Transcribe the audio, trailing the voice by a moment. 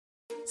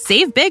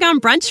Save big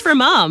on brunch for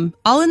mom,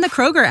 all in the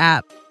Kroger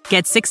app.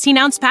 Get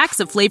 16-ounce packs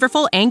of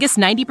flavorful Angus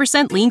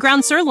 90% lean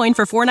ground sirloin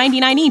for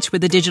 $4.99 each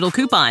with a digital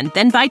coupon.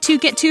 Then buy 2,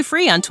 get 2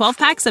 free on 12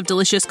 packs of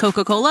delicious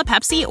Coca-Cola,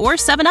 Pepsi, or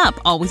 7-Up,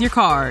 all with your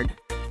card.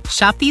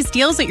 Shop these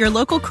deals at your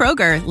local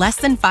Kroger, less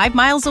than 5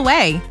 miles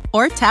away.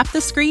 Or tap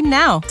the screen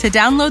now to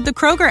download the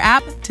Kroger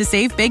app to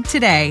save big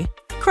today.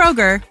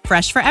 Kroger,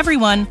 fresh for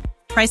everyone.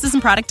 Prices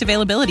and product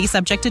availability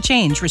subject to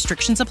change.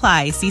 Restrictions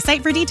apply. See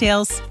site for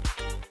details.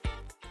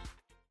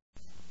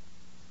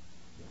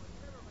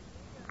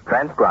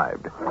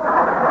 Transcribed.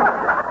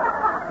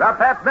 The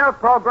Pet Milk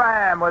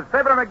Program with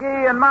Fibber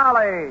McGee and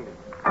Molly.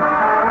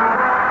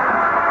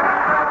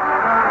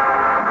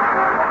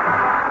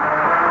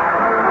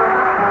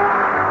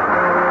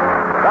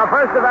 The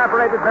first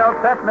evaporated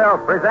milk, Pet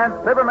Milk, presents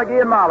Fibber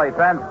McGee and Molly,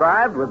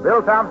 transcribed with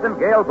Bill Thompson,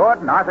 Gail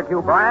Gordon, Arthur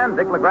Q. Bryan,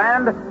 Dick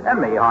LeGrand, and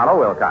me, Harlow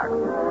Wilcox.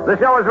 The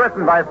show is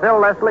written by Phil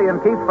Leslie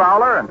and Keith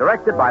Fowler and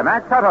directed by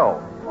Max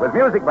Hutto, with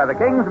music by the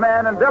King's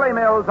Men and Billy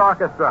Mills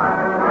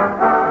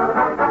Orchestra.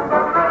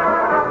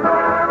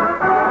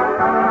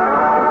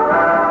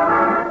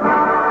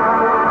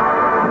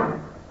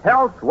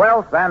 Health,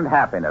 wealth, and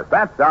happiness.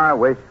 That's our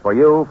wish for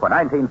you for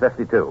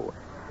 1952.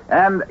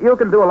 And you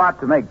can do a lot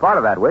to make part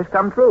of that wish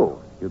come true.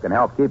 You can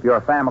help keep your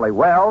family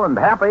well and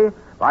happy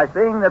by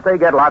seeing that they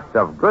get lots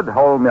of good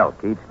whole milk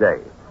each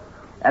day.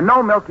 And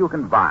no milk you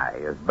can buy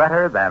is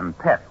better than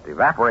Pet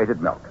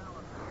evaporated milk.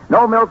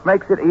 No milk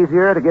makes it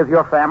easier to give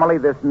your family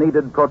this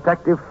needed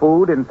protective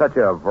food in such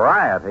a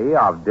variety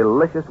of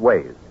delicious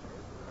ways.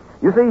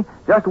 You see,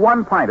 just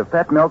 1 pint of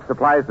Pet milk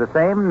supplies the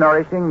same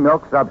nourishing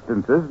milk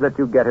substances that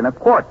you get in a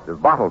quart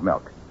of bottled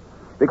milk.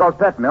 Because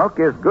Pet milk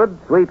is good,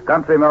 sweet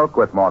country milk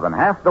with more than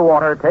half the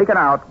water taken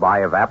out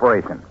by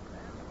evaporation.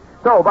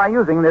 So, by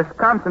using this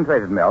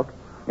concentrated milk,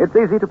 it's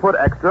easy to put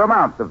extra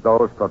amounts of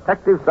those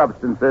protective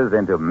substances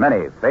into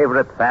many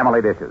favorite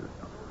family dishes.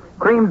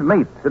 Creamed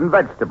meats and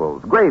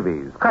vegetables,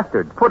 gravies,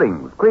 custards,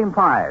 puddings, cream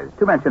pies,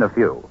 to mention a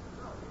few.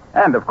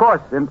 And, of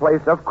course, in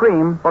place of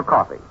cream for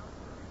coffee.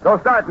 So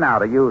start now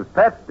to use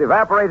Pet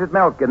evaporated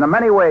milk in the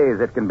many ways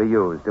it can be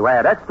used to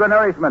add extra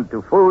nourishment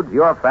to foods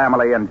your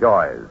family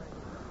enjoys.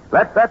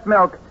 Let Pet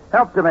milk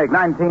help to make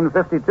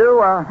 1952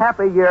 a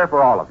happy year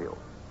for all of you.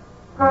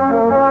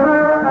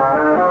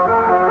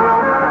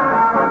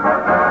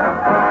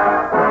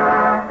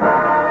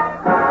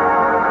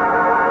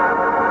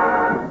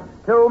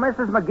 To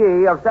Mrs.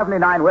 McGee of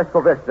 79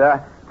 Wistful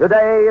Vista,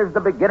 today is the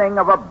beginning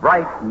of a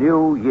bright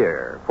new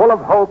year, full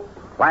of hopes,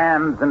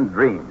 plans, and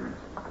dreams.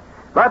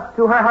 But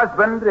to her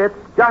husband, it's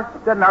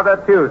just another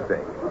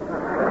Tuesday.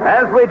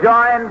 As we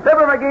join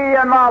Fibber McGee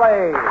and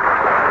Molly.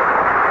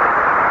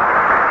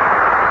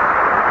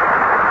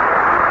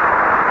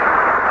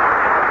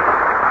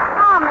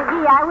 Oh,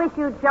 McGee, I wish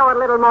you'd show a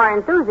little more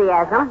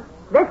enthusiasm.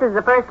 This is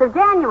the 1st of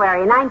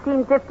January,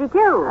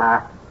 1952.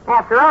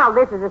 After all,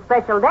 this is a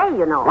special day,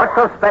 you know. What's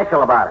so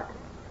special about it?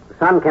 The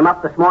sun came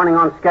up this morning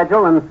on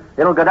schedule, and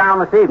it'll go down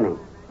this evening.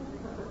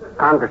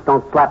 Congress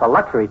don't slap a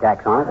luxury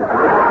tax on it.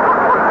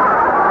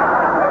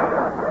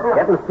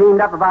 Getting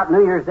steamed up about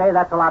New Year's Day,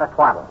 that's a lot of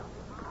twaddle.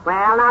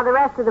 Well, now, the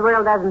rest of the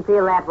world doesn't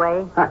feel that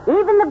way.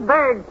 Even the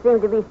birds seem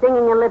to be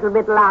singing a little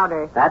bit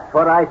louder. That's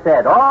what I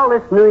said. All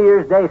this New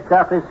Year's Day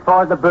stuff is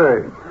for the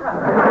birds.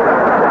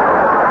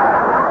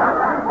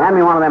 Hand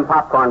me one of them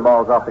popcorn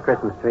balls off the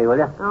Christmas tree, will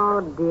you?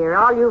 Oh, dear.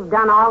 All you've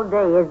done all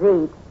day is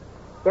eat.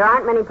 There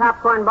aren't many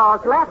popcorn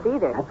balls left,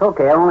 either. That's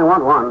okay. I only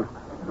want one.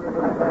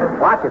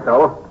 Watch it,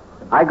 though.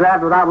 I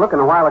grabbed without looking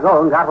a while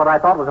ago and got what I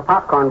thought was a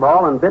popcorn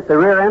ball and bit the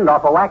rear end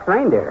off a wax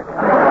reindeer.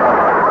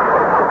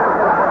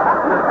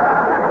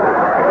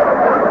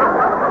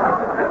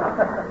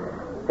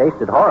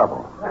 Tasted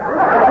horrible.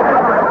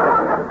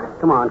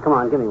 Come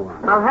on, give me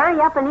one. Well, hurry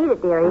up and eat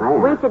it, dearie.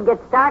 We should get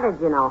started,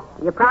 you know.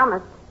 You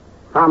promised.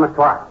 Promised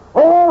what?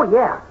 Oh,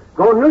 yeah.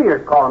 Go New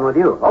Year's calling with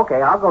you.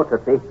 Okay, I'll go,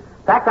 Tootsie.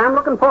 In fact, I'm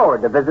looking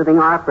forward to visiting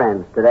our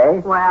friends today.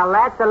 Well,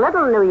 that's a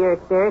little New Year's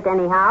spirit,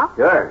 anyhow.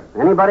 Sure.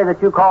 Anybody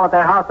that you call at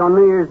their house on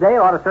New Year's Day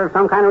ought to serve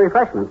some kind of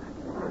refreshments.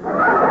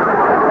 Yeah,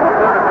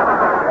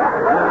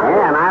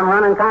 and I'm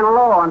running kind of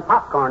low on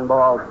popcorn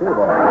balls, too,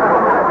 boy.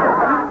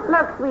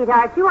 Look,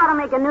 sweetheart, you ought to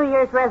make a New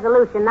Year's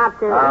resolution not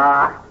to...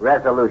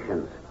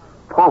 Resolutions.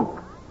 Pump.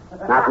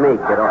 Not me,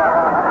 kiddo.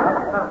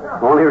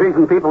 Only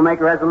reason people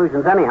make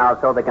resolutions anyhow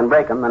so they can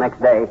break them the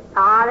next day.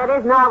 Oh, that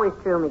isn't always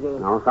true, McGee.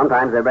 No,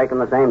 sometimes they break them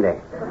the same day.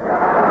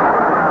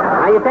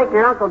 Now, you take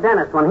your Uncle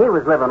Dennis when he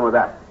was living with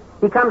us.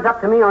 He comes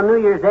up to me on New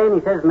Year's Day and he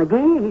says,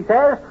 McGee, he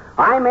says,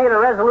 I made a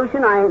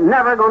resolution I ain't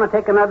never going to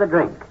take another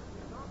drink.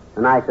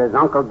 And I says,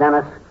 Uncle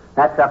Dennis,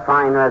 that's a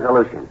fine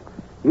resolution.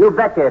 You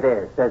betcha it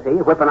is, says he,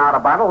 whipping out a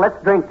bottle. Let's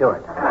drink to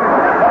it.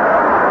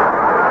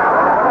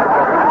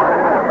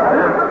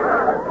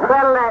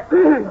 Well,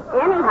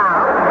 anyhow,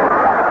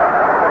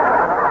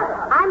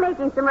 I'm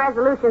making some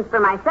resolutions for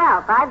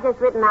myself. I've just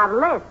written out a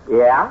list.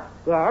 Yeah?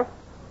 Yes.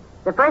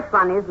 The first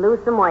one is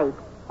lose some weight.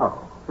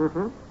 Oh.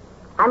 Mm-hmm.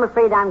 I'm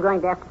afraid I'm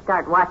going to have to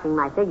start watching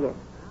my figure.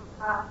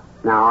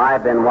 Now,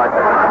 I've been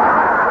watching...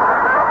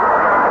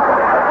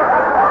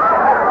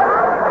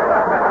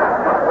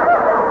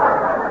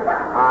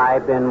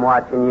 I've been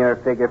watching your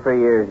figure for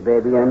years,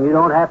 baby, and you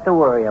don't have to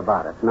worry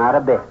about it. Not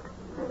a bit.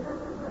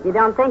 You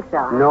don't think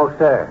so? No,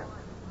 sir.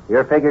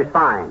 Your figure's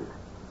fine.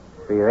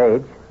 For your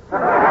age.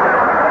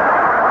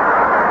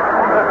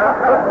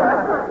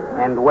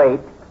 And weight.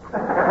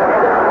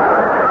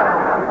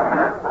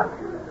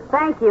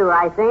 Thank you,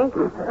 I think.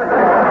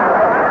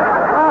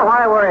 Oh,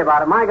 why worry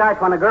about it? My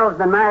gosh, when a girl's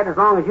been married as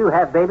long as you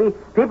have, baby,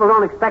 people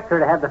don't expect her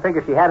to have the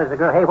figure she had as a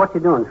girl. Hey, what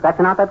you doing?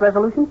 Scratching out that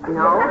resolution?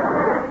 No.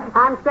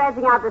 I'm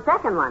scratching out the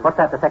second one. What's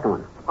that, the second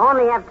one?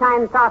 Only have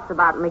kind thoughts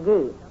about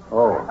McGee.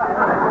 Oh.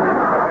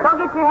 Go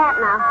get your hat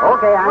now.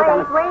 Okay, I'm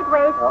Wait.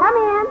 coming. Oh. Come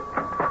in.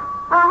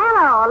 Oh,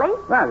 hello, Ollie.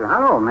 Well,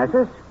 hello,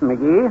 Mrs.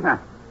 McGee.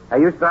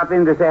 You stopped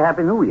in to say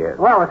Happy New Year.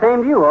 Well, the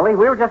same to you, Ollie.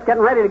 We were just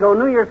getting ready to go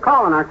New Year's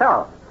calling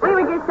ourselves. We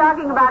were just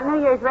talking about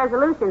New Year's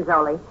resolutions,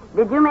 Ollie.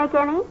 Did you make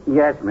any?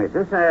 Yes,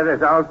 Mrs. I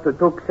resolved to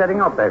took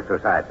setting up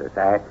exercises.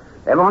 I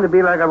want to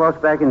be like I was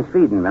back in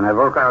Sweden when I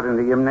work out in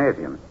the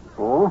gymnasium.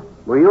 Oh?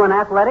 Were you an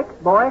athletic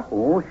boy?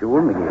 Oh,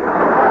 sure, McGee.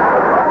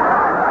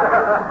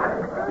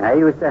 I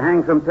used to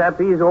hang from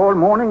trapeze all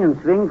morning and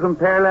swing from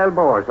parallel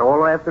bars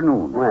all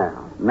afternoon. Well.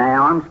 My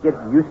arms get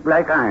used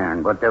like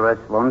iron, but there was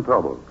one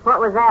trouble. What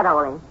was that,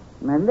 Ollie?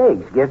 My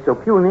legs get so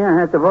puny I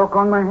had to walk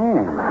on my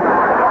hands.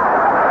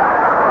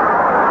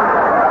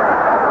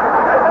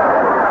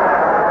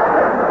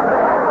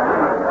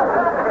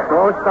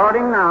 So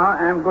starting now,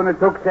 I'm going to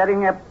took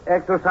setting up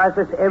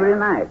exercises every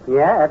night.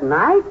 Yeah, at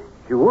night?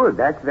 Sure,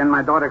 that's when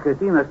my daughter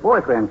Christina's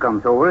boyfriend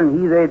comes over and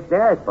he raids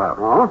the icebox.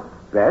 Oh?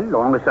 Well,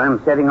 long as I'm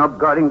setting up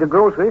guarding the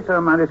groceries, I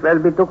might as well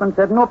be taking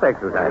setting up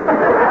exercises.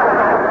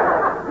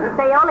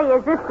 Say, Ollie,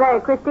 is this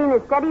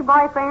Christina's steady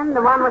boyfriend,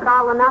 the one with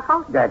all the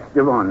knuckles? That's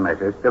the one,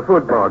 Mrs., the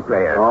football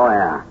player. Oh,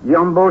 yeah.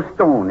 Jumbo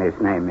Stone, his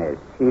name is.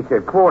 He's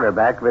a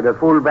quarterback with a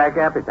fullback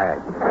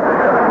appetite.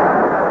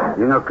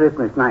 You know,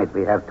 Christmas night,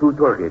 we have 2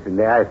 turkeys in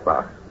the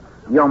icebox.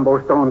 Jumbo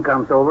Stone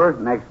comes over,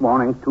 next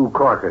morning, 2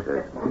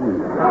 carcasses.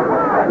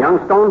 Young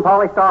Stone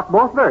polished off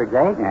both birds,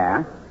 eh?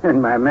 Yeah.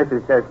 And my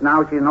missus says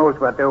now she knows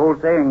what the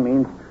old saying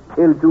means,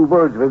 kill 2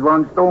 birds with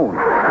 1 stone.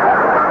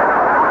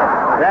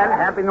 Well,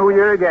 Happy New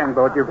Year again,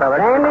 both you fellas.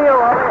 Same to you,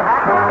 Ollie.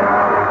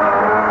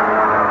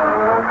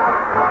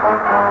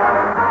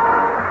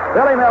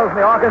 Billy Mills in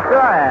the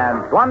orchestra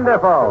and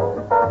Wonderful.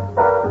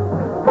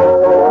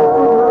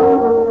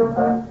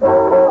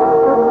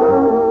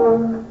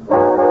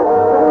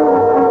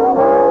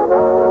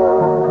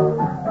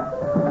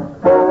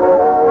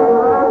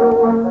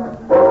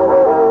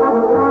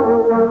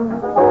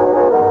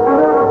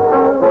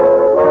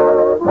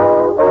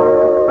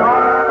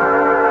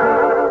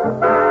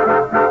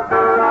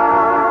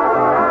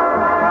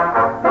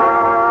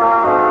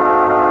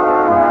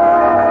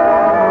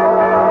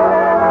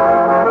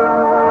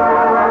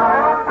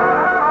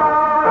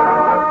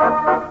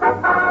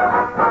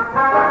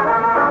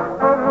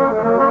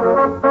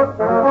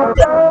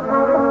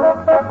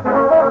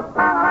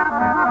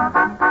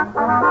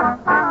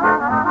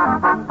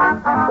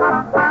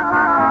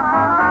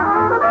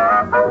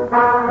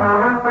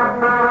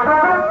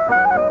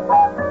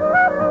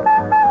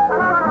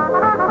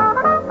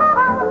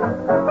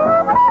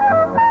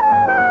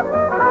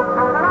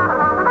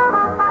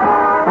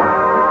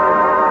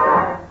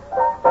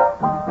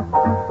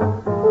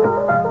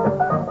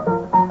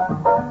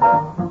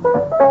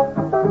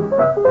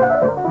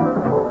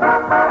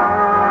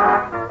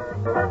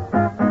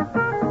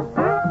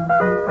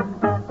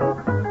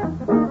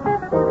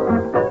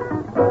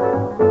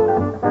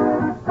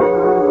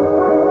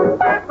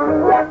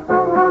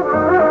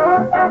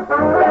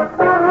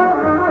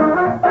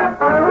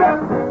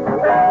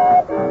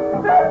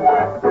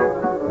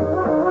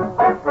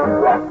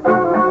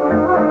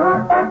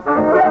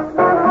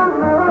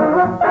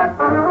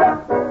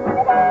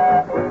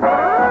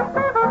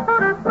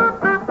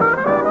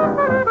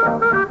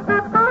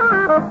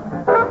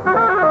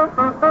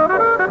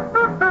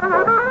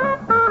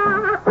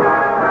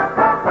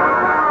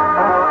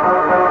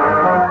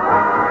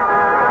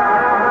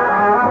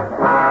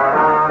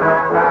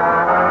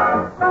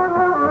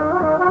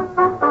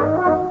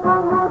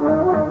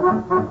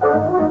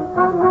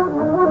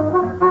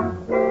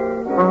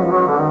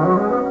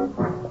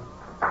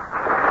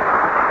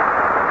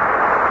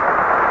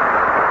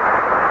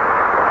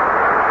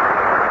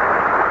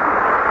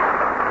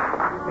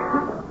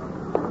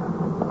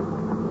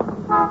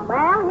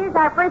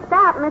 First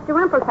stop, Mr.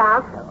 Wimple's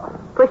house.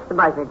 Push the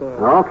buzzer, dear.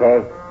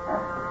 Okay.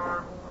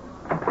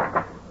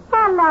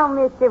 Hello,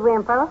 Mr.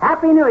 Wimple.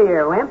 Happy New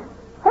Year, Wimp.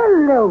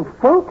 Hello,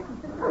 folks.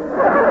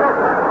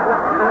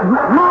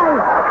 My,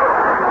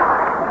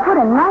 what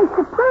a nice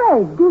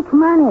surprise. Do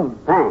come on in.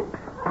 Thanks.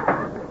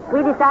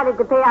 We decided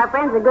to pay our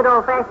friends a good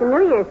old-fashioned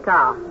New Year's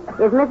call.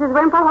 Is Mrs.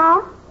 Wimple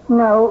home?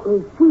 No,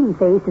 Sweetie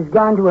Face has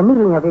gone to a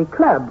meeting of her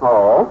club.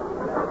 Oh?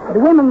 The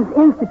Women's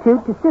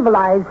Institute to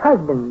Civilize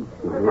Husbands.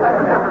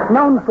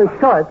 Known for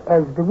short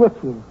as the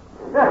Witches.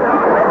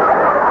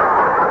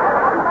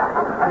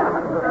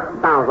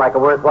 Sounds like a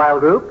worthwhile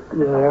group.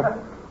 Yes.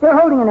 They're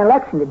holding an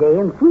election today,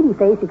 and Sweetie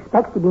Face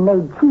expects to be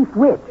made chief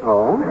witch.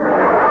 Oh?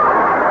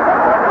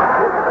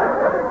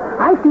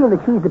 I I feel that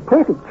she's the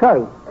perfect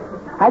choice.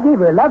 I gave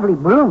her a lovely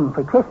broom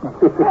for Christmas.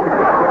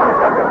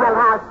 Well,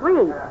 how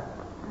sweet.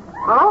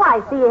 Oh, I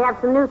see you have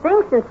some new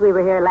things since we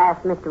were here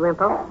last, Mr.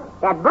 Wimple.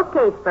 That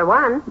bookcase, for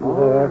one.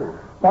 Yes,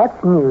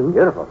 that's new.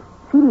 Beautiful.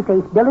 Sweetie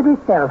Face built it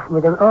herself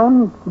with her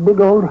own big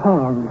old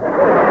hands.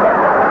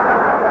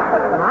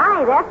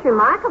 My, that's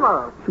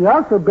remarkable. She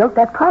also built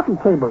that coffee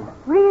table.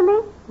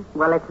 Really?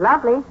 Well, it's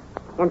lovely.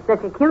 And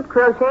such a cute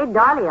crocheted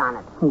dolly on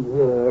it.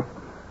 Yes.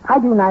 I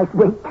do nice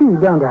work, too,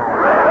 don't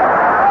I?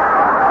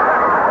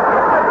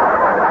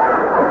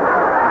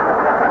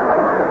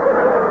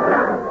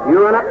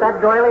 You run up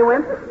that doily,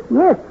 Wimp?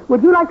 Yes.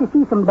 Would you like to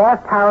see some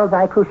bath towels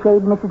I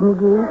crocheted, Mrs.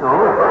 McGee?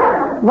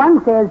 Oh. One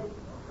says,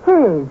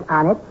 hers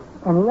on it,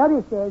 and the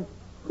other says,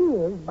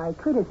 his by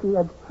courtesy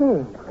of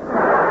hers.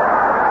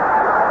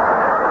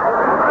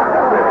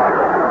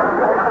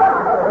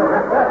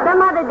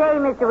 Some other day,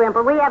 Mr.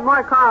 Wimple, we have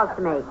more calls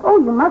to make. Oh,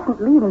 you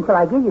mustn't leave until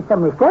I give you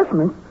some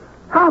refreshments.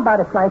 How about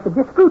a slice of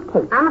this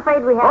fruitcake? I'm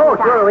afraid we Oh, haven't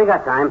time. sure, we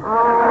got time.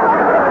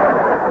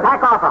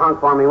 Back off a hunk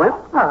for me, Wimp.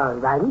 All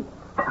righty.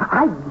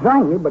 I'd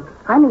join you, but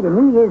I made a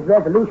New Year's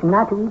resolution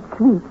not to eat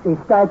sweets or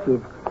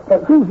starches.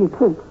 Here's your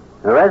cake.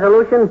 A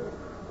resolution?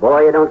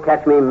 Boy, you don't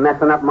catch me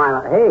messing up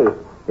my... Hey,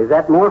 is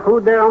that more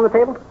food there on the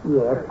table?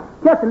 Yes.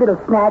 Just a little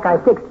snack I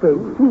fixed for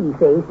Sweetie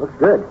Face. Looks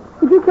good.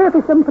 Would you care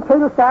for some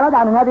potato salad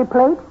on another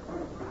plate?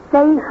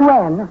 Say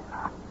when.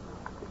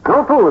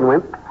 No fooling,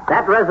 Wimp.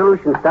 That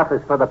resolution stuff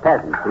is for the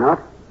peasants, you know?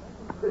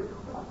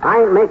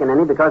 I ain't making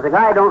any because the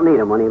guy don't need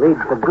 'em when he leads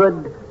the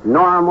good,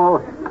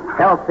 normal,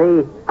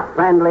 healthy,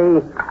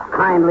 friendly,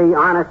 kindly,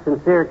 honest,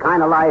 sincere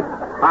kind of life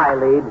I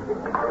lead.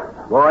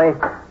 Boy,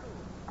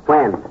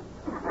 when?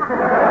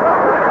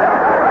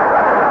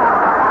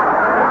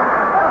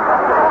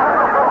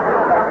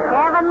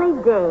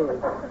 Heavenly days.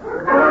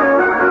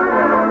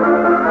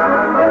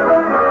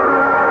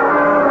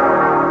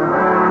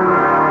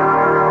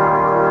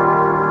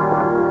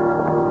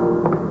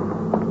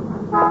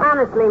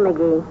 Honestly,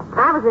 McGee,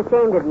 I was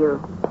ashamed of you.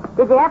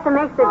 Did you have to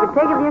make such a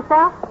pig of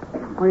yourself?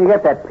 Where do you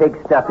get that pig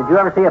stuff? Did you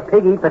ever see a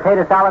pig eat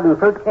potato salad and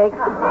fruitcake?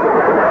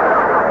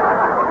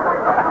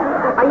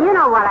 Oh, you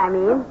know what I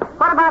mean.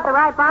 What about the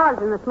ripe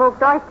olives and the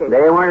smoked oysters?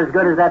 They weren't as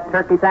good as that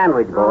turkey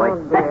sandwich, boy.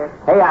 Oh, dear.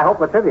 Hey, I hope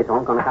Latrivia's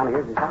home on account of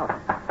here's his house.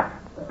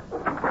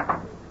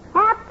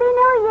 Happy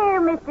New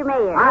Year, Mr.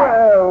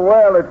 Mayor.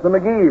 Well, it's the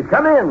McGees.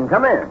 Come in,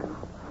 come in.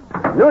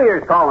 New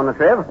Year's calling,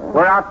 Latriv.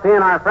 We're out seeing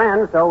our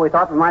friends, so we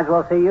thought we might as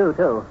well see you,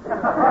 too.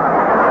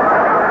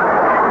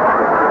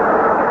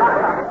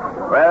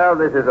 Well,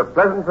 this is a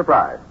pleasant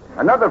surprise.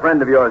 Another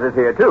friend of yours is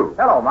here, too.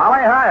 Hello,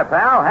 Molly. Hi,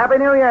 pal. Happy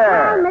New Well,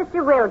 Year.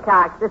 Mr.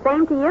 Wilcox, the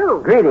same to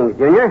you. Greetings,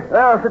 Junior.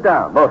 Well, sit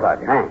down, both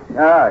of you. Thanks.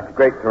 It's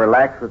great to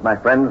relax with my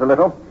friends a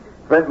little.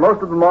 Spent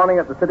most of the morning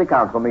at the city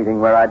council meeting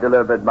where I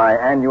delivered my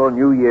annual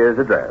New Year's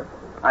address.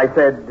 I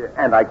said,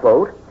 and I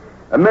quote,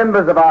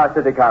 "Members of our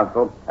city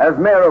council, as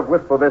mayor of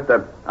Wistful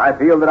Vista, I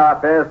feel that our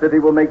fair city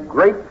will make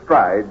great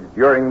strides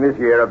during this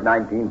year of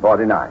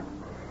 1949.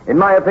 In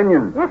my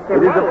opinion, Mr.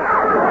 it is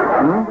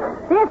Mayor,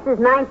 this is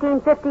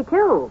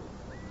 1952.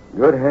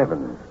 Good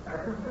heavens.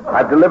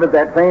 I've delivered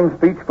that same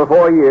speech for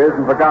 4 years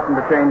and forgotten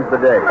to change the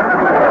day.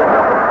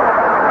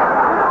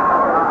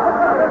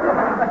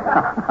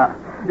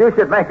 You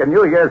should make a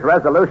New Year's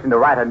resolution to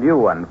write a new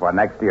one for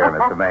next year,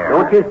 Mr. Mayor.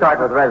 Don't you start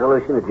with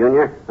resolutions,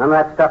 Junior. None of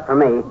that stuff for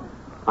me.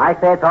 I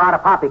say it's a lot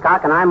of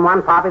poppycock, and I'm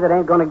one poppy that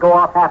ain't going to go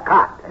off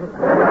half-cocked.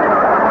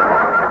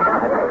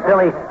 That's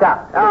silly stuff.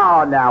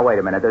 Oh, now, wait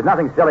a minute. There's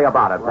nothing silly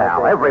about it,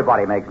 pal.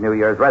 Everybody makes New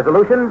Year's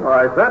resolutions.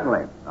 Why,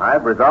 certainly.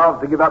 I've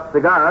resolved to give up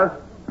cigars.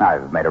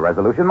 I've made a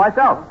resolution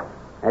myself.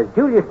 As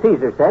Julius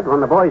Caesar said when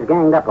the boys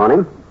ganged up on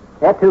him,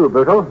 et tu,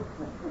 brutal.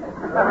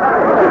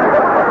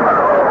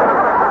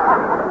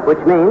 Which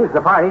means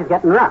the party's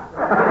getting rough.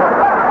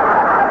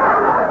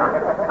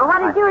 Well, what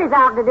did you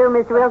resolve to do,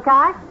 Mr.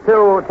 Wilcox?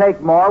 To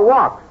take more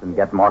walks and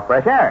get more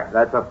fresh air.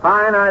 That's a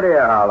fine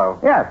idea, Harlow.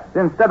 Yes,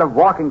 instead of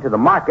walking to the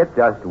market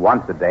just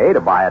once a day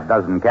to buy a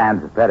dozen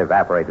cans of pet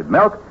evaporated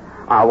milk,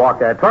 I'll walk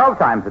there 12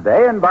 times a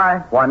day and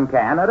buy 1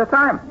 can at a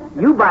time.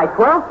 You buy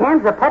 12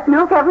 cans of pet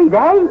milk every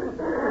day?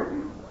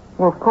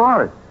 Well, of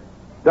course.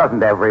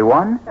 Doesn't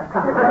everyone?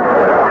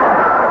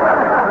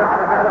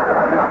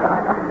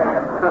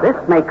 This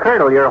may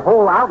curdle your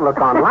whole outlook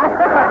on life.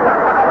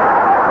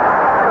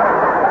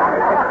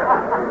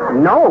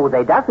 No,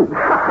 they doesn't.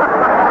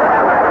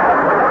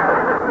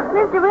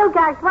 Mr.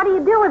 Wilcox, what do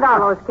you do with all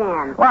those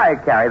cans? Why, I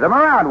carry them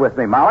around with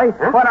me, Molly.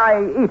 Huh? When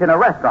I eat in a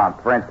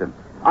restaurant, for instance,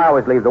 I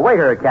always leave the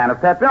waiter a can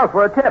of pet milk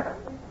for a tip,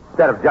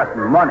 instead of just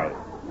money.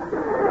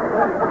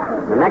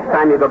 The next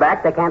time you go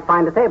back, they can't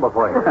find a table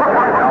for you.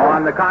 No,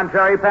 on the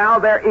contrary,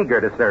 pal, they're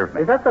eager to serve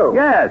me. Is that so?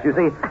 Yes, you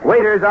see,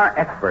 waiters are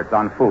experts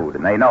on food,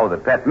 and they know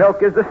that pet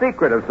milk is the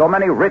secret of so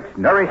many rich,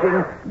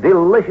 nourishing,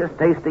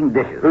 delicious-tasting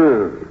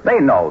dishes. They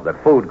know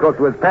that food cooked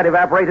with pet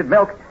evaporated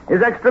milk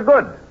is extra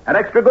good, and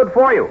extra good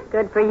for you.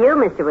 Good for you,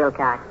 Mr.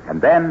 Wilcox. And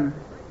then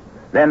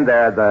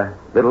there are the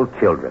little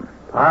children.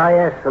 Ah,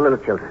 yes, the little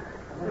children.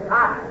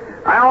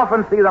 I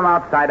often see them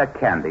outside a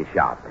candy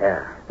shop.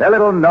 Yeah. Their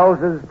little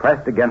noses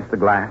pressed against the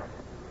glass,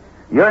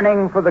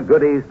 yearning for the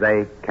goodies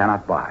they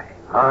cannot buy.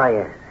 Oh,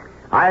 yes.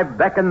 I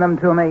beckon them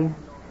to me,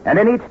 and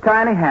in each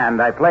tiny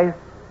hand I place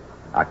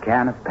a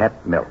can of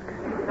pet milk.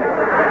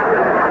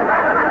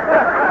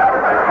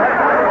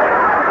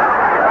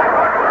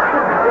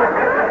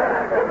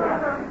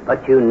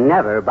 But you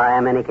never buy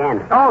them any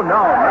candy. Oh,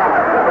 no.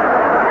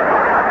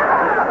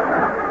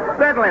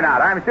 Certainly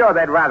not. I'm sure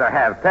they'd rather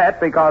have Pet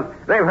because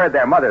they've heard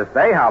their mothers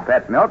say how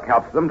Pet's milk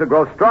helps them to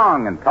grow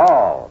strong and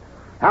tall,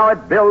 how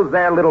it builds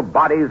their little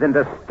bodies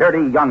into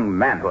sturdy young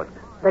manhood.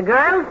 The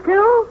girls,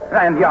 too?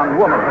 And young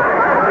womanhood.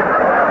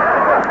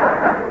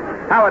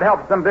 How it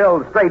helps them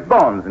build straight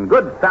bones and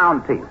good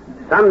sound teeth.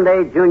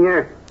 Someday,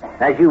 Junior,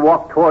 as you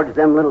walk towards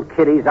them little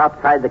kiddies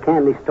outside the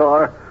candy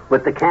store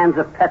with the cans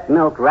of pet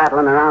milk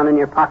rattling around in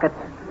your pockets,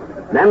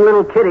 them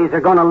little kiddies are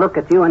going to look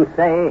at you and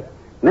say,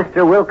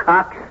 Mr.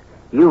 Wilcox,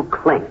 you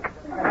clink.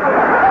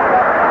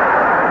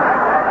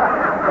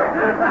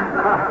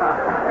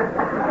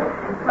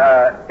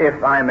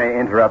 If I may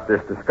interrupt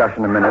this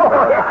discussion a minute.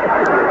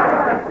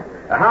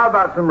 How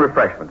about some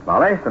refreshments,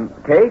 Molly? Some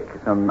cake?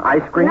 Some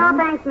ice cream? No,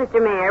 thanks,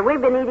 Mr. Mayor. We've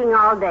been eating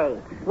all day.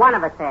 One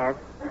of us has.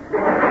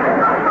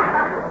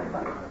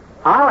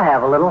 I'll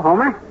have a little,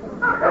 Homer.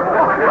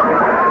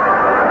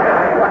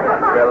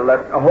 Well,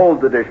 let's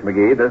hold the dish,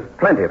 McGee. There's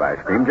plenty of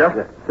ice cream. Just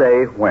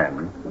say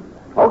when.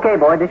 Okay,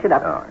 boy, dish it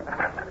up. All right.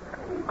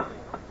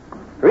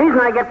 The reason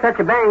I get such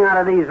a bang out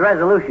of these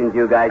resolutions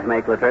you guys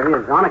make,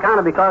 Latrivia, is on account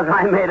of because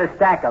I made a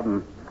stack of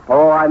them.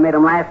 Oh, I made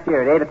them last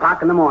year at 8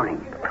 o'clock in the morning.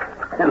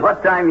 And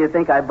what time do you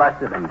think I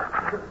busted them?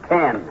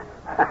 10.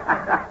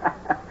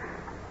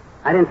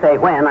 I didn't say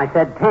when, I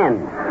said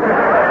 10.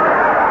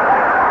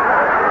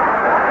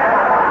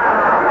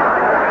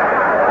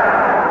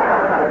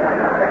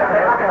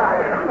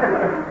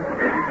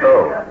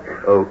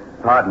 Oh,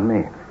 pardon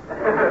me.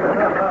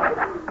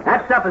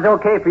 That stuff is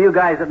okay for you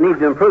guys that need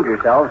to improve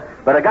yourselves,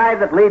 but a guy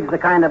that leads the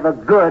kind of a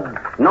good,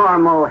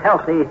 normal,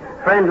 healthy,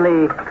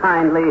 friendly,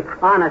 kindly,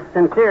 honest,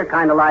 sincere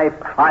kind of life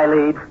I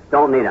lead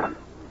don't need 'em.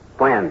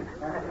 When?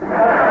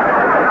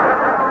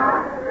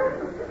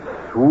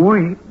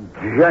 Sweet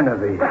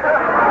Genevieve.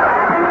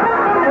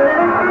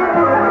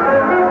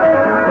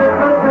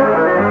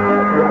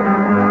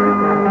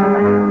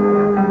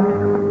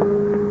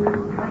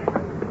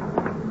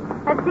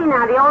 Let's see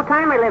now. The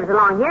old-timer lives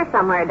along here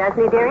somewhere,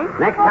 doesn't he, dearie?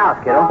 Next house,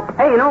 kiddo.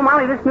 Hey, you know,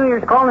 Molly, this New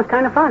Year's calling is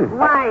kind of fun.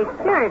 Why,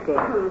 sure it is.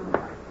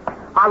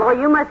 Although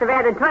you must have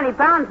added 20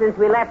 pounds since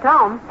we left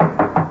home.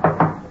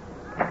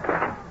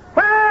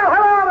 Well,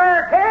 hello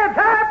there, kids.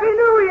 Happy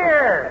New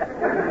Year.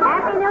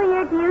 Happy New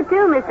Year to you,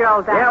 too, Mr.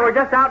 Old-timer. Yeah, we're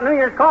just out New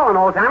Year's calling,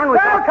 old timer.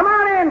 Well, come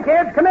on in,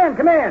 kids. Come in.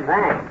 Thanks.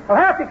 I'll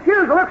have to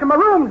excuse the looks of my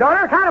room,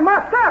 daughter. Kind of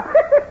mussed up.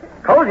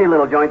 Cozy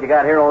little joint you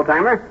got here, old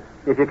timer,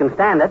 if you can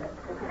stand it.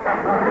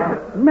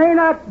 May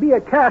not be a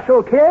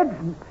castle, kids.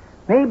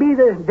 Maybe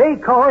the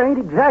decor ain't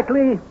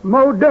exactly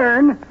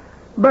modern,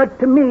 but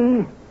to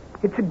me,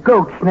 it's a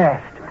goat's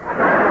nest.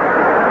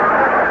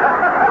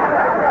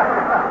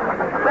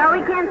 Well,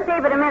 we can't stay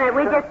but a minute.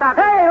 We just thought...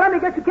 Hey, let me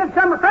get you kids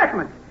some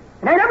refreshments.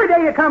 It ain't every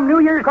day you come New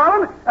Year's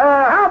calling.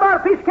 How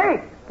about a piece of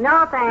cake?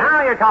 No, thanks.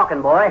 Now you're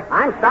talking, boy.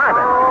 I'm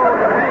starving.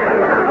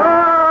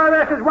 Oh,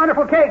 this is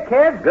wonderful cake,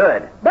 kids.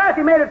 Good.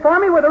 Bessie made it for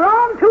me with her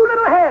own two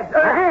little hands.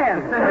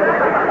 Hand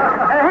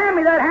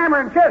me that hammer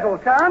and chisel,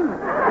 son.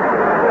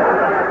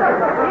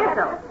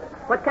 Chisel?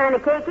 What kind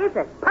of cake is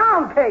it?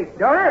 Pound cake,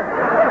 daughter.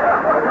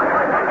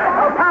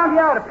 I'll pound you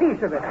out a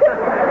piece of it.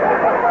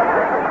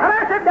 When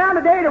I sit down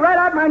today to write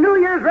out my New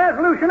Year's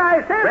resolution,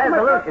 I said...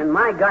 Resolution?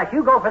 My gosh,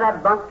 you go for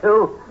that bunk,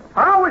 too.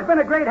 I've always been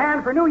a great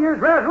hand for New Year's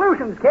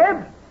resolutions,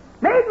 kids.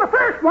 Made my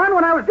first one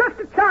when I was just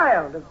a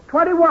child of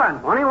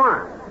 21.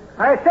 21.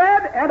 I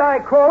said, and I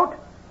quote,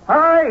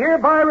 I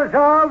hereby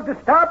resolve to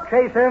stop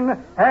chasing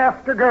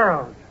after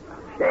girls.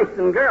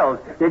 Chasing girls.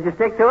 Did you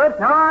stick to it?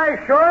 No, I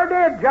sure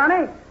did,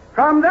 Johnny.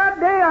 From that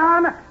day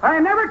on, I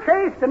never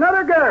chased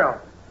another girl.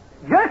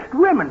 Just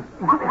women.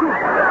 Have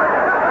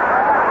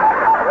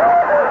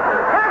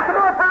some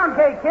more pound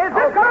cake, kids.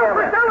 Let's go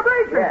for a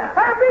celebration. Yeah.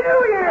 Happy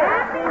New Year.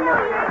 Happy New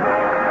Year.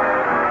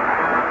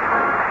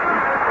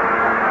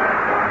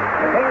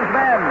 King's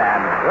Men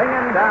and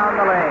Swinging Down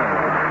the Lane.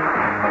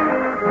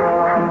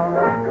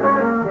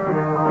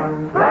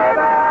 Sleigh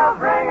bells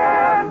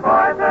ringing,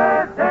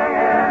 voices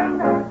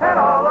singing, and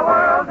all the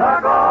world's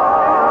aglow.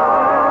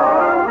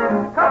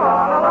 Come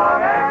on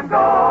along and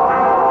go.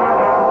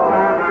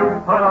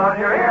 Put on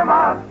your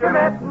earmuffs, your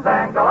mittens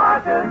and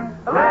galoshes.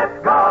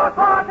 Let's go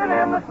sloshing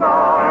in the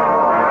snow.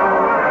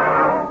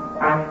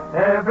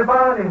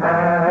 Everybody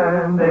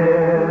hand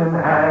in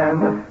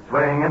hand,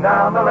 swinging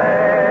down the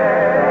lane.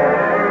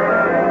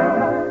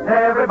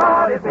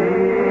 Everybody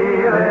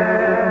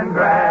feeling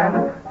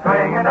grand,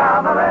 swinging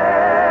down the lane.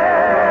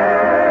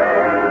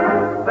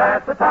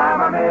 That's the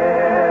time I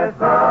miss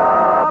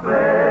the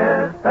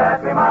bliss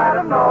that we might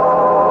have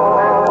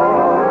known.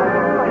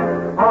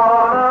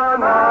 On a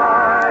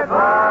night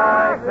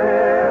like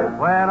this,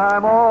 when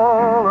I'm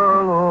all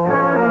alone.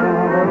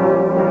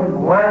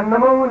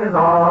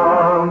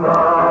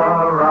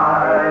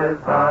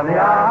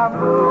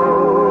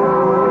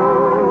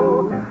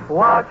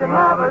 watching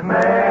lovers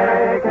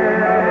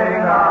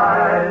making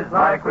eyes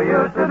like we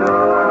used to do.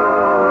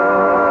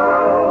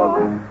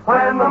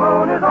 When the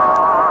moon is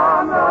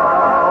on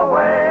the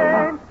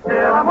wane,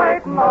 still I'm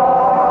waiting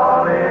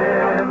all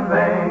in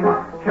vain.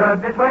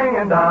 Should be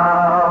swinging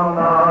down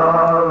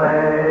the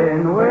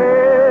lane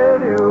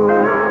with you.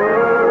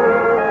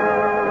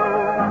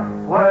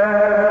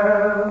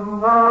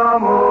 When the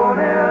moon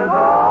is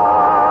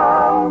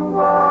on the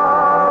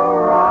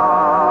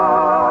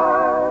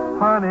rise,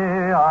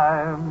 honey,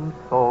 I'm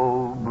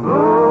so blue.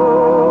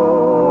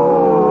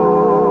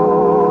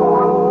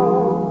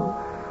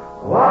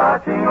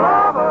 Watching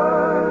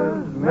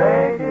lovers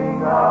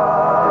making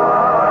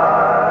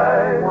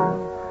eyes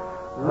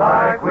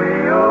like we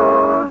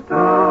used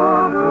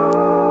to do.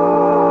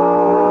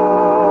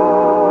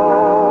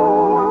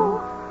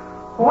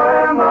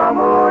 When the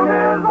moon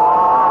is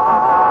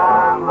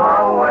on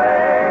the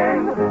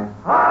wane,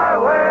 I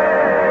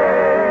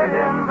wait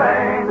in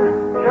vain.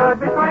 Should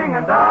be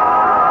swinging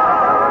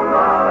down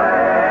the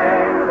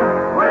lane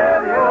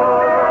with you.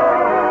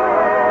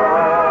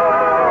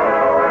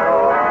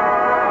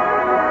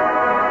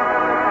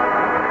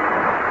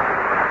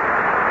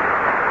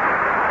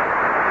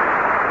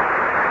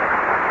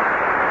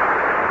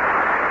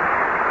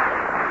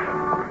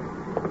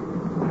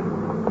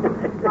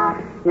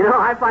 You know,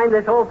 I find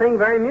this whole thing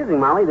very amusing,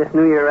 Molly, this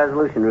New Year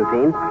resolution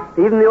routine.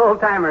 Even the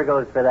old-timer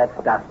goes for that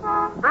stuff.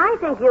 I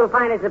think you'll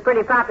find it's a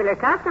pretty popular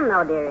custom,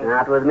 though, dearie.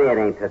 Not with me, it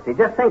ain't, Tootsie.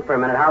 Just think for a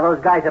minute how those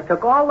guys have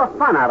took all the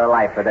fun out of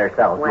life for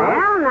themselves, Molly.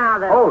 Well, now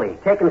that... Holy,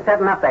 taking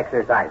setting up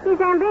exercises. He's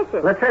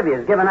ambitious.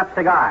 Latrivia's giving up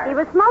cigars. He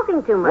was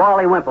smoking too much.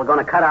 Wally Wimple going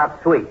to cut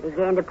out sweets. He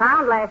gained a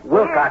pound last year.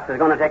 Wilcox is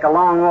going to take a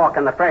long walk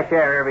in the fresh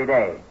air every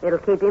day. It'll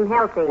keep him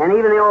healthy. And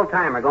even the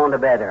old-timer going to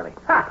bed early.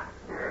 Ha!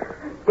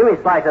 Give me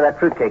a slice of that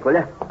fruitcake, will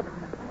you?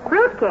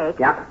 Fruitcake?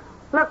 Yeah.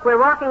 Look, we're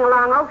walking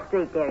along Oak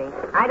Street, dearie.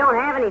 I don't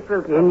have any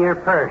fruitcake. In your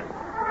purse.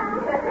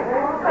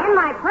 In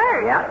my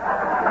purse? Yeah.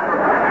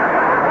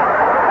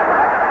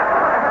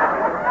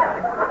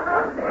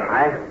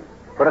 I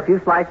put a few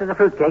slices of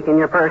fruitcake in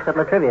your purse at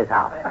Latrivia's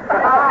house.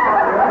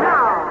 Oh,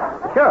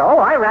 no. Sure. Oh,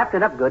 I wrapped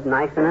it up good and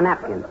nice in a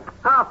napkin.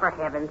 Oh, for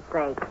heaven's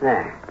sake.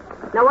 There.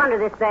 No wonder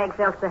this bag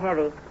felt so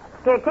heavy.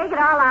 Here, take it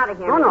all out of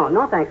here. Oh,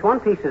 no, thanks. One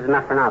piece is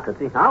enough for now,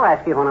 Tootsie. I'll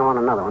ask you when I want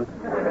another one.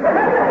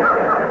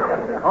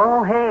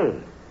 Oh, hey.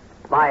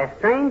 By a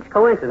strange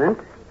coincidence,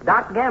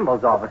 Doc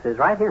Gamble's office is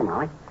right here,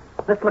 Molly.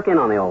 Let's look in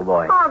on the old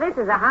boy. Oh, this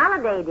is a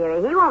holiday,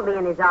 dearie. He won't be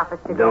in his office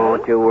today.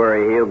 Don't you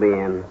worry. He'll be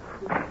in.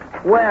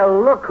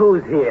 Well, look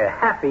who's here.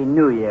 Happy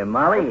New Year,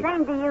 Molly.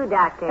 Same to you,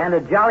 Doctor. And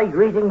a jolly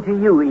greeting to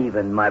you,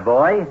 even, my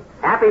boy.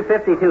 Happy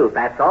 52,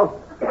 Fatso.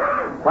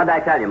 What'd I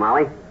tell you,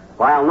 Molly?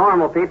 While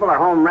normal people are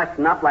home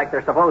resting up like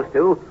they're supposed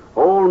to,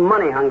 old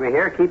Money Hungry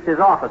here keeps his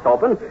office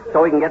open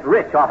so he can get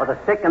rich off of the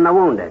sick and the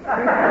wounded. Now,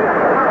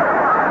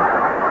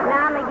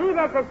 McGee,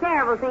 that's a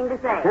terrible thing to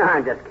say.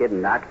 I'm just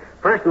kidding, Doc.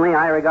 Personally,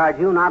 I regard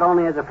you not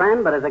only as a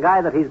friend, but as a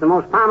guy that he's the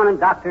most prominent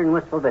doctor in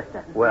Wistful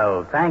Vista.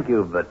 Well, thank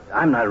you, but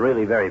I'm not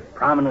really very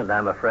prominent,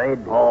 I'm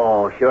afraid.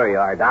 Oh, sure you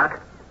are, Doc.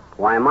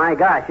 Why, my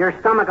gosh, your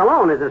stomach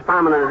alone is as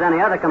prominent as any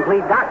other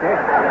complete doctor.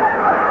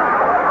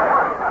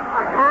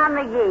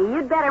 McGee,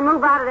 you'd better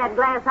move out of that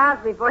glass house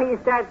before you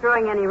start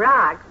throwing any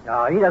rocks.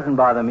 Oh, he doesn't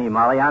bother me,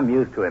 Molly. I'm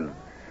used to him.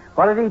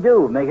 What did he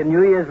do? Make a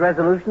New Year's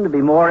resolution to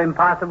be more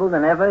impossible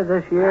than ever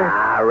this year?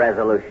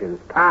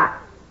 Resolutions. Pass.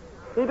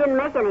 He didn't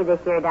make any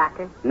this year,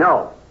 Doctor.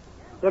 No.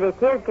 It is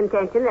his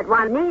contention that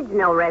one needs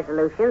no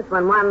resolutions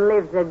when one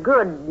lives a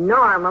good,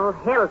 normal,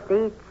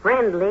 healthy,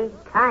 friendly,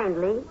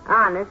 kindly,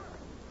 honest,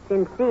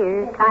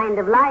 sincere kind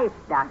of life,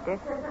 Doctor.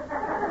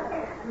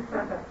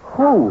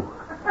 Who?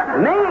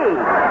 Me!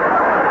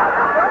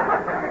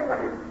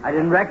 I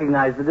didn't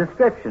recognize the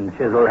description,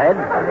 Chiselhead.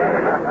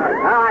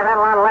 Well, I've had a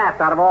lot of laughs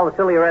out of all the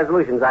silly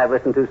resolutions I've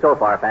listened to so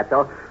far,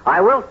 Fatso.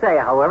 I will say,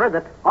 however,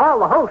 that all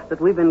the hosts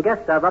that we've been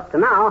guests of up to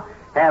now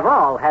have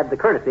all had the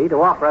courtesy to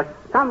offer us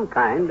some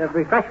kind of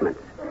refreshments.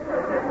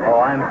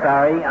 Oh,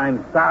 I'm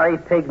sorry,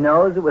 Pig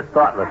Nose. It was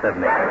thoughtless of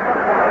me.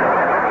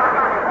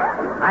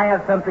 I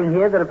have something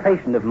here that a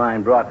patient of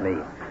mine brought me.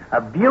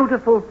 A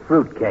beautiful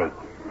fruitcake.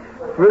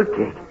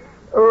 Fruitcake.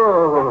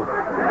 Oh.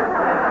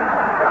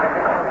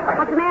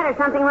 What's the matter?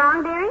 Something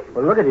wrong, dearie?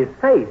 Well, look at his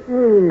face.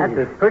 That's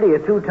as pretty a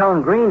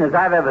two-tone green as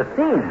I've ever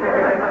seen.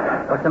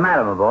 What's the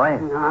matter, my boy?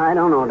 I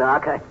don't know,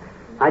 Doc.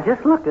 I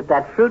just looked at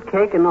that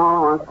fruitcake and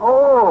all.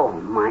 Oh,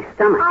 my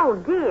stomach. Oh,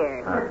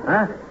 dear.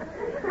 Huh?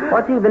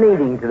 What's he been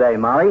eating today,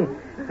 Molly?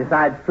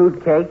 Besides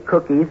fruitcake,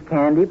 cookies,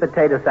 candy,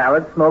 potato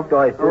salad, smoked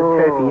oysters,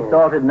 turkey,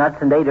 salted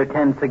nuts, and 8 or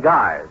 10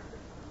 cigars.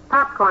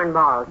 Popcorn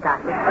balls,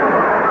 Doctor.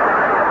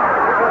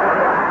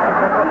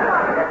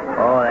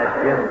 Oh,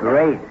 that's just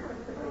great.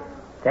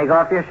 Take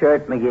off your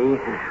shirt, McGee.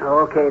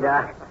 Okay,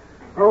 Doc.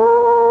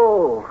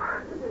 Oh.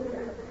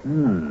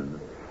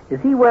 Is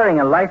he wearing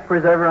a life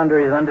preserver under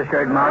his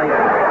undershirt, Molly?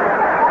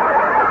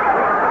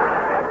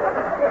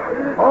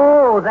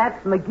 Oh, that's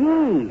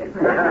McGee.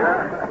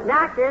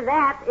 Doctor,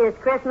 that is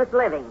Christmas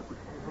living.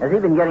 Has he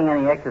been getting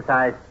any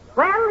exercise?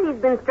 Well, he's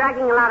been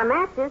striking a lot of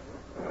matches.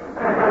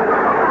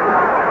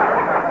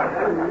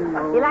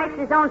 He likes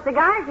his own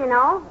cigars, you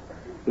know.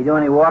 You do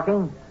any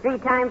walking? 3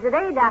 times a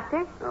day,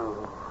 Doctor.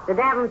 Oh. The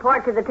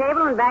Davenport to the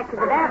table and back to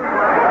the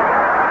Davenport.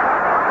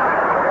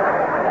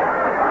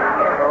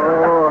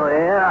 Oh,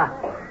 yeah.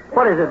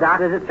 What is it,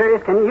 Doc? Is it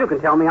serious? You can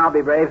tell me. I'll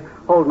be brave.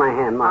 Hold my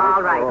hand, Molly.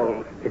 All right,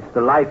 dear. It's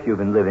the life you've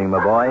been living,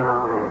 my boy.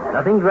 Oh.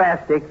 Nothing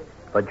drastic,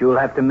 but you'll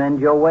have to mend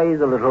your ways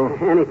a little.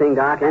 Anything,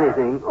 Doc,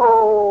 anything.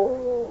 Oh.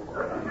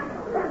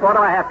 What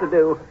do I have to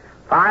do?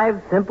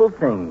 5 simple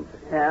things.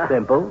 Yeah.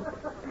 Simple.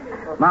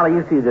 Molly,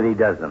 you see that he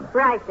does them.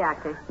 Right,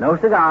 Doctor. No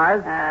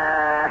cigars.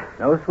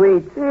 No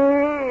sweets.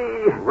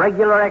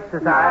 Regular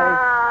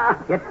exercise.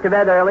 Get to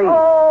bed early.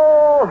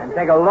 Oh. And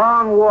take a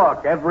long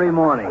walk every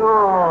morning.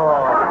 Oh.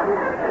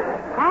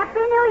 Happy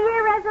New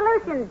Year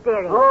resolutions,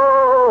 dearie.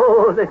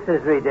 Oh, this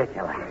is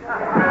ridiculous.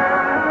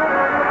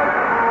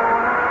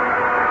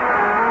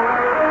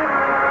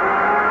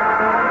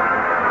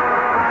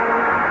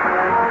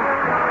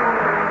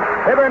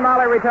 Fibber and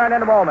Molly return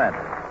in a moment.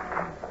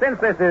 Since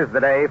this is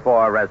the day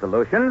for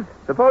resolutions,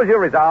 suppose you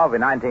resolve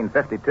in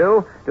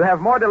 1952 to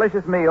have more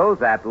delicious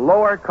meals at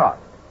lower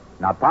cost.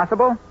 Not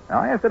possible?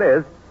 Oh, yes, it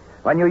is.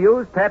 When you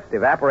use Pet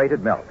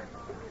evaporated milk.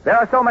 There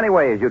are so many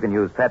ways you can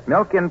use Pet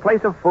milk in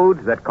place of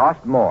foods that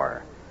cost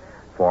more.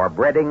 For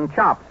breading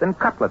chops and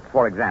cutlets,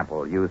 for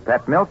example, use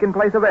Pet milk in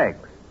place of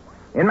eggs.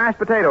 In mashed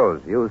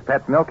potatoes, use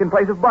Pet milk in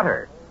place of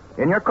butter.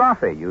 In your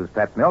coffee, use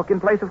Pet milk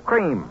in place of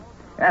cream.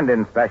 And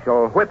in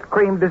special whipped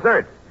cream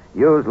desserts,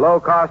 use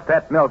low-cost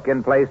Pet milk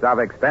in place of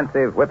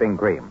expensive whipping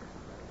cream.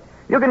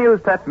 You can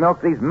use Pet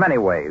milk these many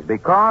ways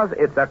because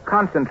it's a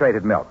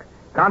concentrated milk,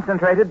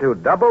 concentrated to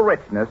double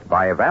richness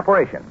by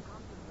evaporation.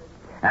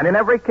 And in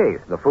every case,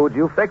 the food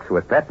you fix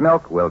with Pet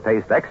milk will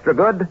taste extra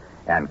good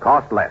and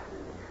cost less.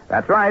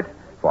 That's right,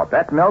 for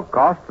Pet milk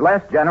costs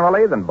less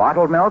generally than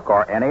bottled milk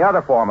or any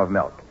other form of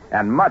milk,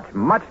 and much,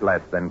 much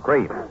less than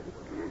cream.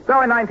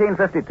 So in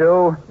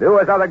 1952, do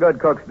as other good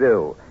cooks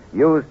do.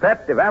 Use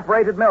Pet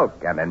evaporated milk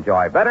and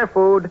enjoy better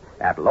food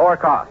at lower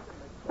costs.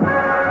 Are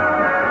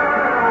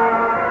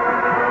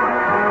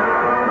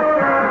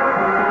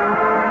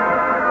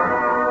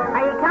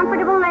you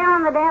comfortable there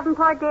on the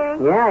Davenport,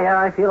 dearie?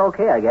 Yeah, I feel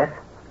okay, I guess.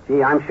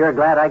 Gee, I'm sure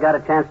glad I got a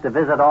chance to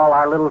visit all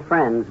our little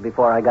friends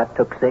before I got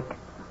took sick.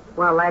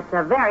 Well, that's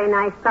a very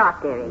nice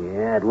thought, dearie.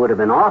 Yeah, it would have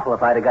been awful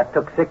if I'd have got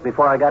took sick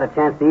before I got a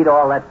chance to eat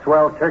all that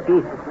swell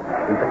turkey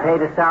and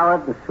potato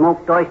salad and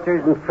smoked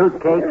oysters and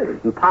fruitcake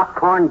and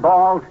popcorn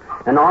balls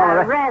and all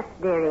the rest. Rest,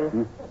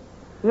 dearie.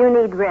 You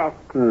need rest.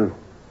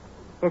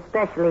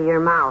 Especially your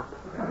mouth.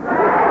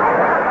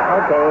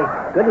 Okay.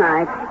 Good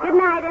night. Good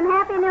night and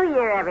Happy New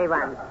Year,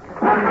 everyone.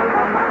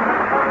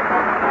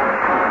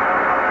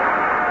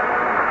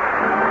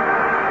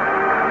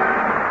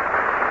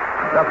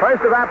 The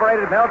first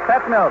evaporated milk,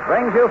 Pet milk,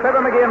 brings you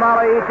Fibber, McGee, and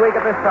Molly each week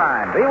at this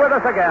time. Be with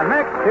us again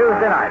next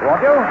Tuesday night,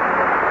 won't you?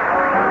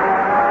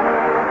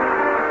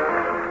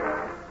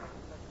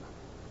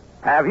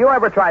 Have you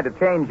ever tried to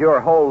change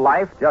your whole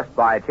life just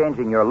by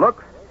changing your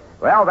looks?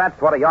 Well, that's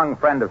what a young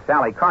friend of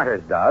Sally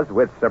Carter's does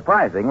with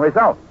surprising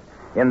results.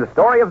 In the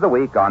Story of the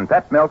Week on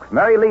Pet Milk's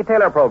Mary Lee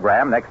Taylor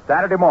program next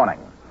Saturday morning.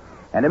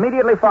 And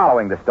immediately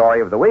following the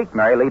Story of the Week,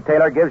 Mary Lee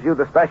Taylor gives you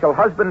the special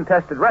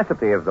husband-tested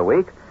recipe of the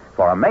week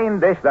for a main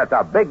dish that's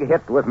a big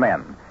hit with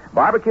men,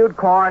 barbecued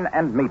corn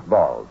and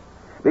meatballs.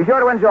 Be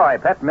sure to enjoy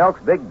Pet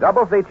Milk's big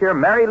double-feature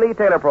Mary Lee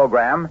Taylor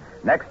program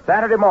next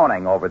Saturday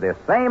morning over this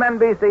same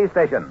NBC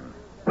station.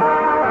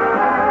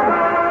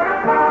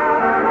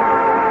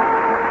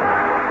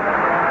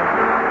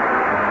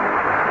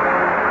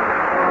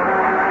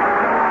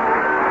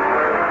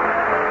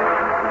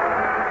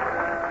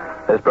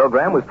 This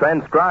program was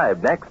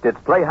transcribed. Next, it's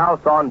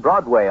Playhouse on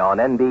Broadway on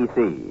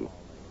NBC.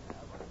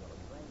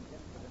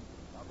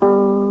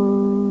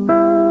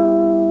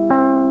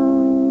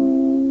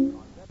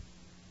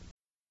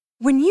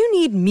 When you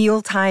need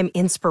mealtime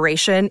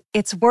inspiration,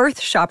 it's worth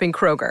shopping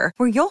Kroger,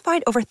 where you'll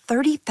find over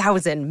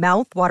 30,000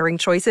 mouth-watering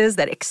choices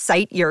that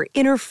excite your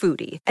inner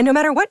foodie. And no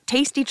matter what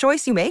tasty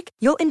choice you make,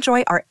 you'll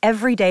enjoy our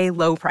everyday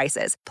low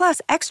prices, plus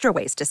extra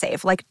ways to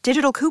save, like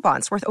digital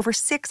coupons worth over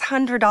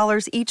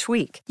 $600 each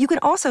week. You can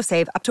also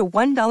save up to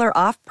 $1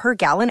 off per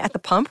gallon at the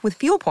pump with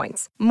fuel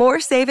points.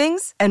 More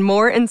savings and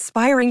more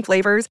inspiring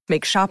flavors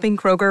make shopping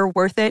Kroger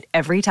worth it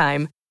every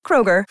time.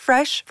 Kroger,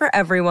 fresh for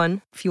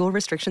everyone. Fuel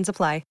restrictions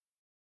apply.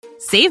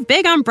 Save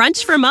big on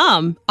brunch for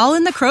mom, all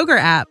in the Kroger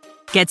app.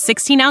 Get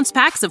 16-ounce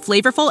packs of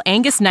flavorful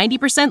Angus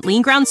 90%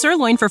 lean ground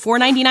sirloin for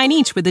 $4.99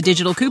 each with a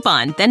digital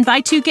coupon. Then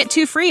buy 2, get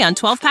 2 free on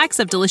 12 packs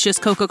of delicious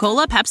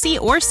Coca-Cola,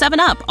 Pepsi, or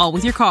 7-Up, all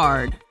with your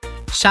card.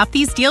 Shop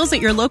these deals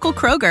at your local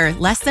Kroger,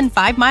 less than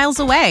 5 miles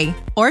away.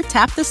 Or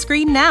tap the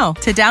screen now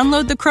to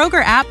download the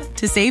Kroger app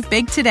to save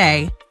big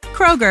today.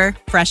 Kroger,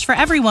 fresh for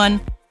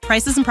everyone.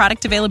 Prices and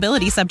product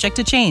availability subject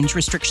to change.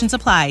 Restrictions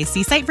apply.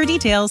 See site for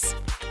details.